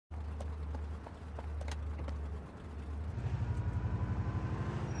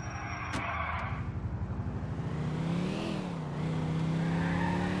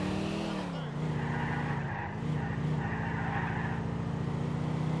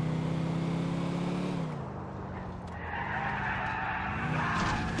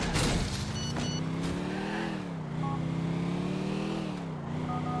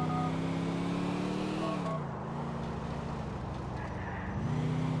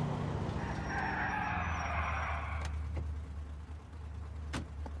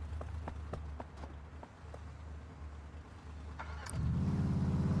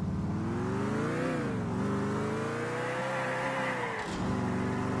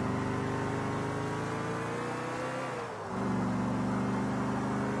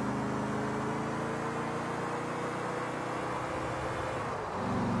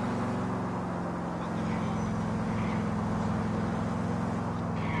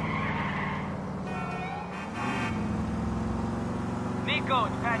go,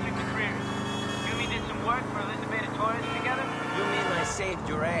 it's Patrick McCreary. You and me did some work for Elizabeth Torres together? You mean I saved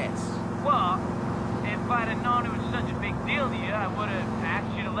your ass? Well, if I'd have known it was such a big deal to you, I would have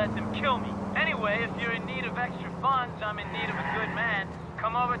asked you to let them kill me. Anyway, if you're in need of extra funds, I'm in need of a good man.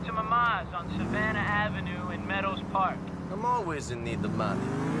 Come over to Mama's on Savannah Avenue in Meadows Park. I'm always in need of money.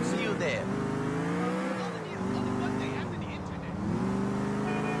 See you there.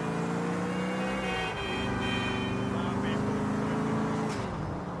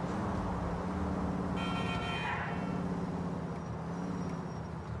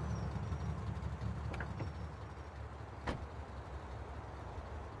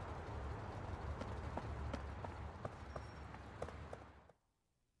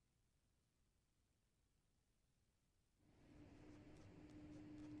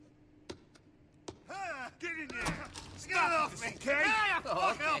 Get in there! Get off me, okay?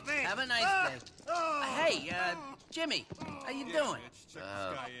 Oh, okay. Have a nice day. Hey, Jimmy, how you doing?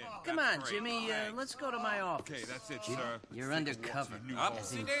 Come on, Jimmy, let's go to my office. Okay, that's it, sir. You're undercover.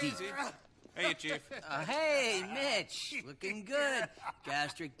 As in deep. Hey, Chief. Hey, Mitch, looking good.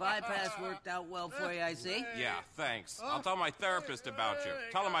 Gastric bypass worked out well for you, I see. Yeah, thanks. I'll tell my therapist about you.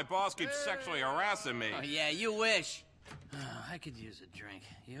 Tell him my boss keeps sexually harassing me. Oh, yeah, you wish. I could use a drink.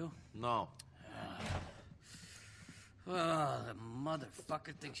 You? No. Oh, the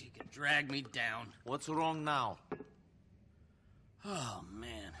motherfucker thinks he can drag me down. What's wrong now? Oh,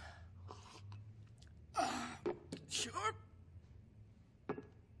 man. Sure.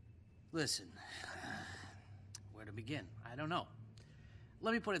 Listen, where to begin? I don't know.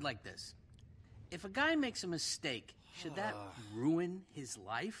 Let me put it like this. If a guy makes a mistake, should that ruin his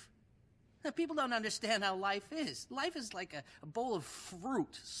life? Now, people don't understand how life is. Life is like a bowl of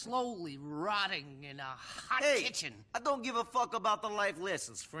fruit slowly rotting in a hot kitchen. I don't give a fuck about the life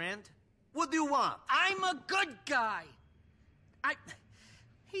lessons, friend. What do you want? I'm a good guy.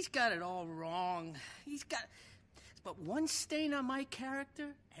 He's got it all wrong. He's got but one stain on my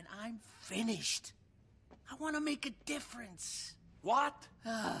character, and I'm finished. I want to make a difference. What?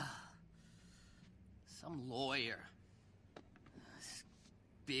 Some lawyer.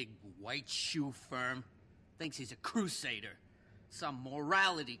 Big white shoe firm. Thinks he's a crusader. Some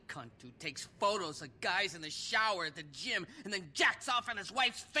morality cunt who takes photos of guys in the shower at the gym and then jacks off on his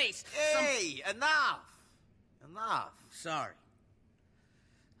wife's face. Hey, enough. Enough. Sorry.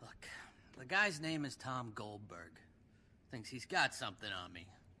 Look, the guy's name is Tom Goldberg. Thinks he's got something on me.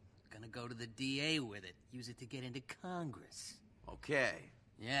 Gonna go to the DA with it. Use it to get into Congress. Okay.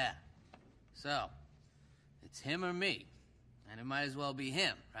 Yeah. So, it's him or me. And it might as well be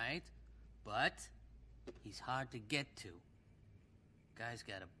him, right? But he's hard to get to. Guy's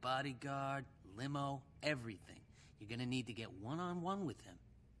got a bodyguard, limo, everything. You're gonna need to get one-on-one with him.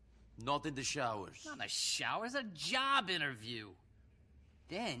 Not in the showers. Not in the showers, a job interview.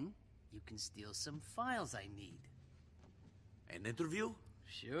 Then you can steal some files I need. An interview?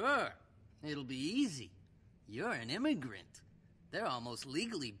 Sure. It'll be easy. You're an immigrant. They're almost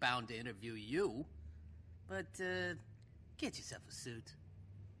legally bound to interview you. But, get yourself a suit.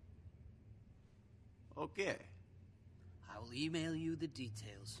 Okay. I will email you the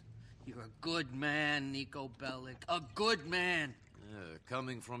details. You're a good man, Niko Bellic. A good man.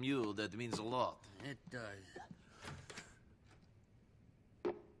 Coming from you, that means a lot. It does.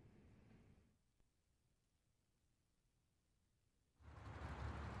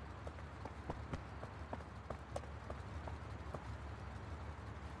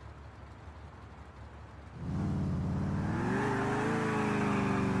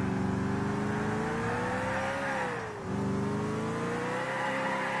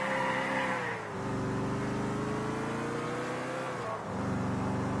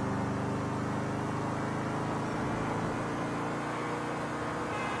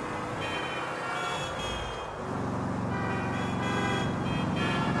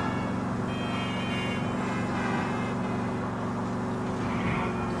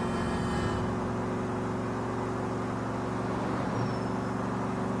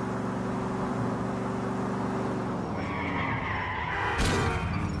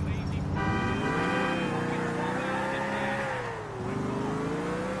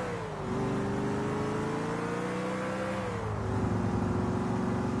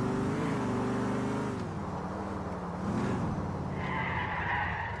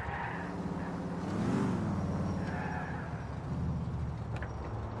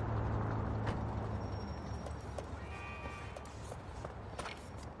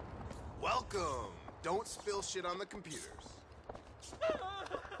 Welcome. Don't spill shit on the computers.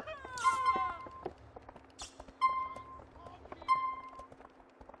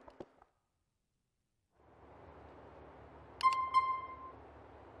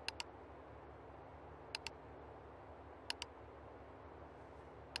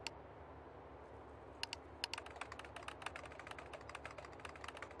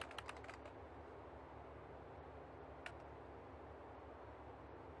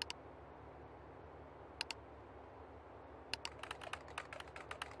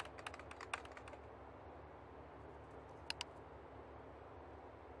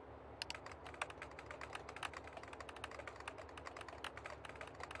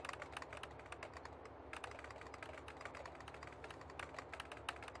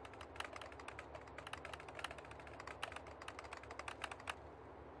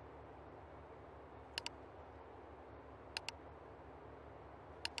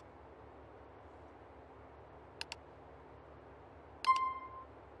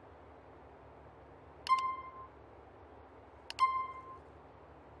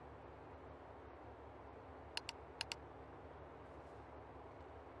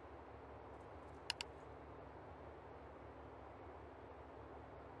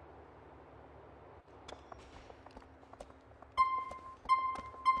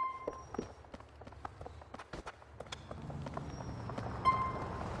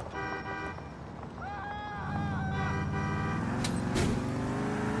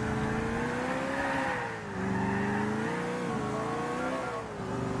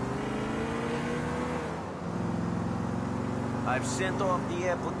 I've sent off the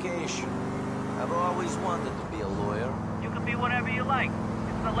application. I've always wanted to be a lawyer. You can be whatever you like.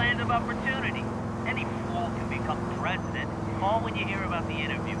 It's the land of opportunity. Any fool can become president. Call when you hear about the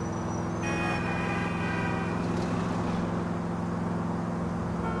interview.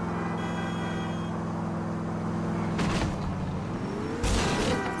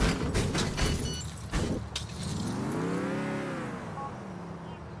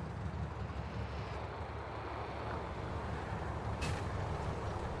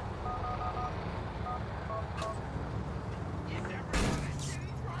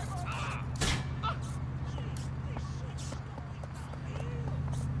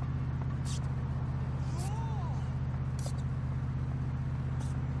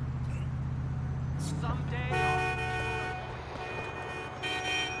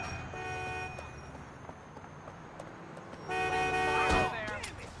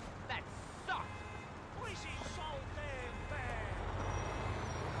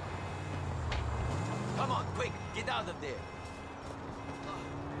 Come on, quick, get out of there.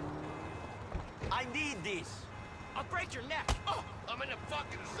 I need this. I'll break your neck. Oh, I'm in a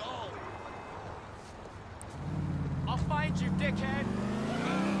fucking zone. I'll find you, dickhead.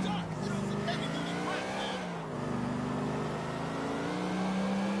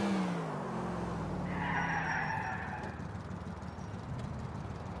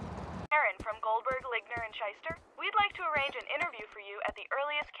 Aaron from Goldberg, Ligner, and Shyster. We'd like to arrange an interview for you at the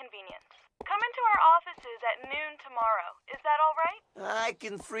earliest convenience. Come into our offices at noon tomorrow. Is that all right? I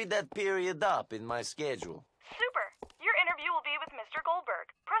can free that period up in my schedule. Super. Your interview will be with Mr. Goldberg.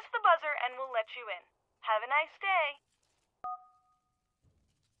 Press the buzzer and we'll let you in. Have a nice day.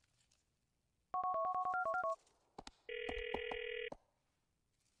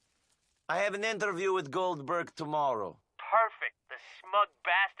 I have an interview with Goldberg tomorrow. Perfect. The smug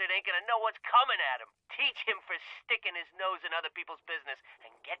bastard ain't gonna know what's coming at him. Teach him for sticking his nose in other people's business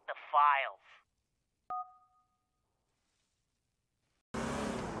and get the files.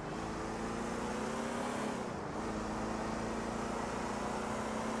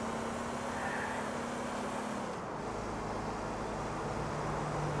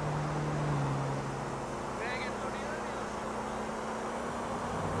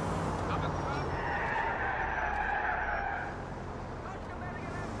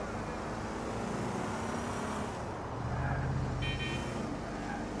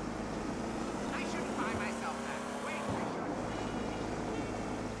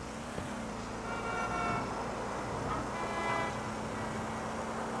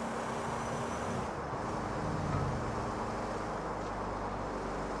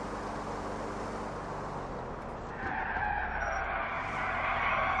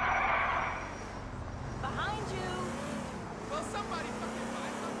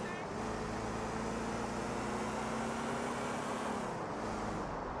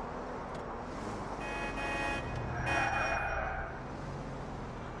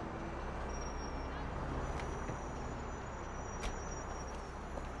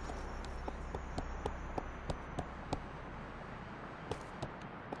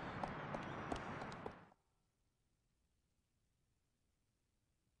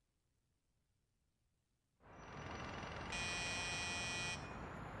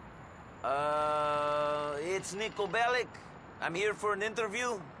 It's Niko Bellic. I'm here for an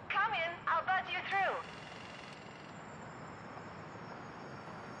interview. Come in. I'll buzz you through.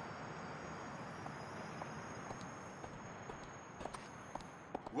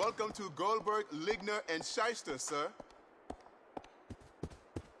 Welcome to Goldberg, Ligner, and Shyster, sir.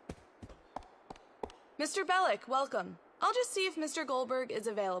 Mr. Bellic, welcome. I'll just see if Mr. Goldberg is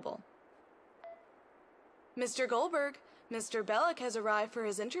available. Mr. Goldberg, Mr. Bellic has arrived for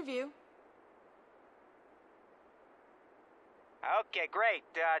his interview. Okay, great.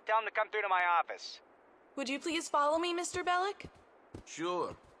 Tell him to come through to my office. Would you please follow me, Mr. Bellic?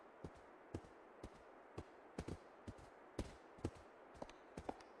 Sure.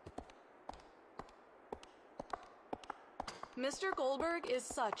 Mr. Goldberg is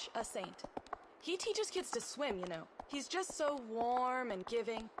such a saint. He teaches kids to swim, you know. He's just so warm and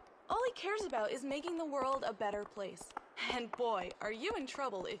giving. All he cares about is making the world a better place. And boy, are you in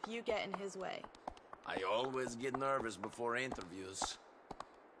trouble if you get in his way. I always get nervous before interviews.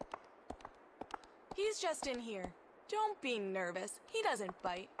 He's just in here. Don't be nervous. He doesn't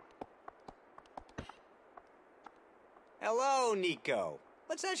bite. Hello, Nico.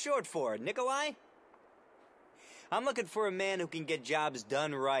 What's that short for, Nikolai? I'm looking for a man who can get jobs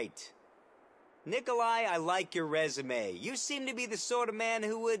done right. Nikolai, I like your resume. You seem to be the sort of man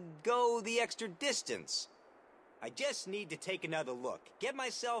who would go the extra distance. I just need to take another look, get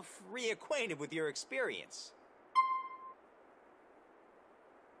myself reacquainted with your experience.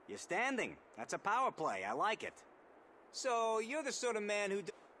 You're standing. That's a power play. I like it. So, you're the sort of man who...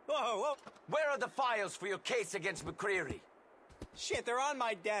 Whoa, whoa! Where are the files for your case against McCreary? Shit, they're on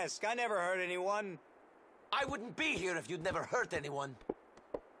my desk. I never hurt anyone. I wouldn't be here if you'd never hurt anyone.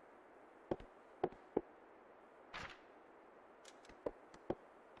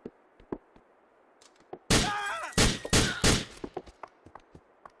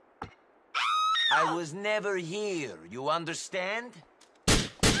 I was never here, you understand?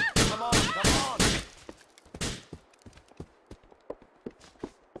 Come on, come on!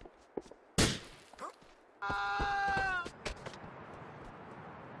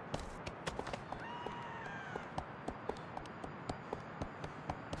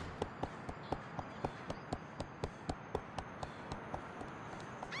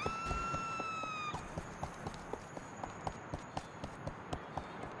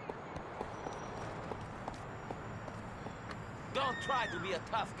 Don't try to be a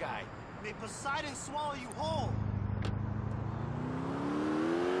tough guy. May Poseidon swallow you whole.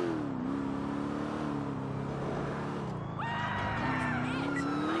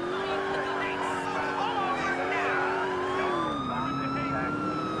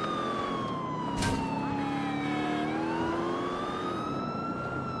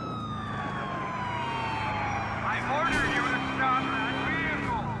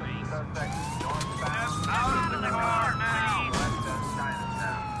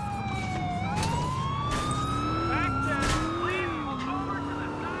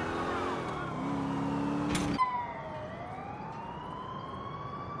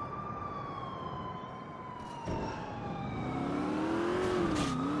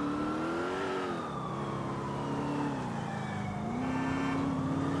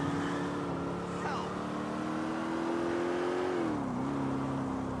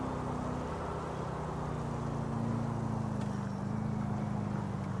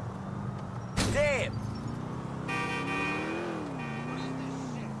 Damn!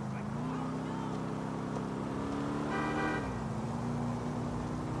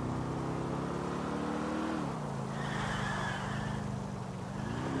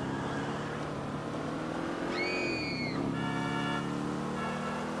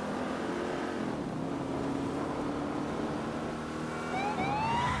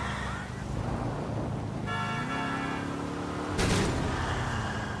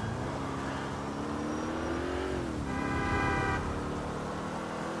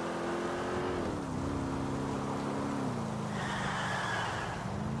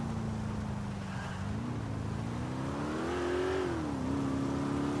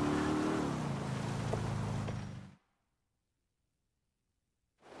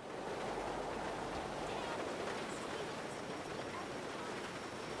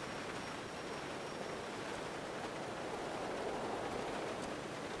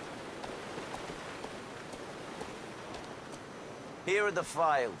 Here are the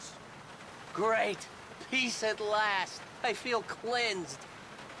files. Great. Peace at last. I feel cleansed.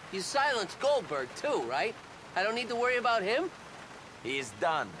 You silenced Goldberg, too, right? I don't need to worry about him? He is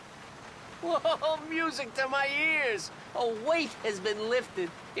done. Whoa, music to my ears. A weight has been lifted.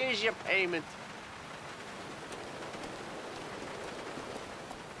 Here's your payment.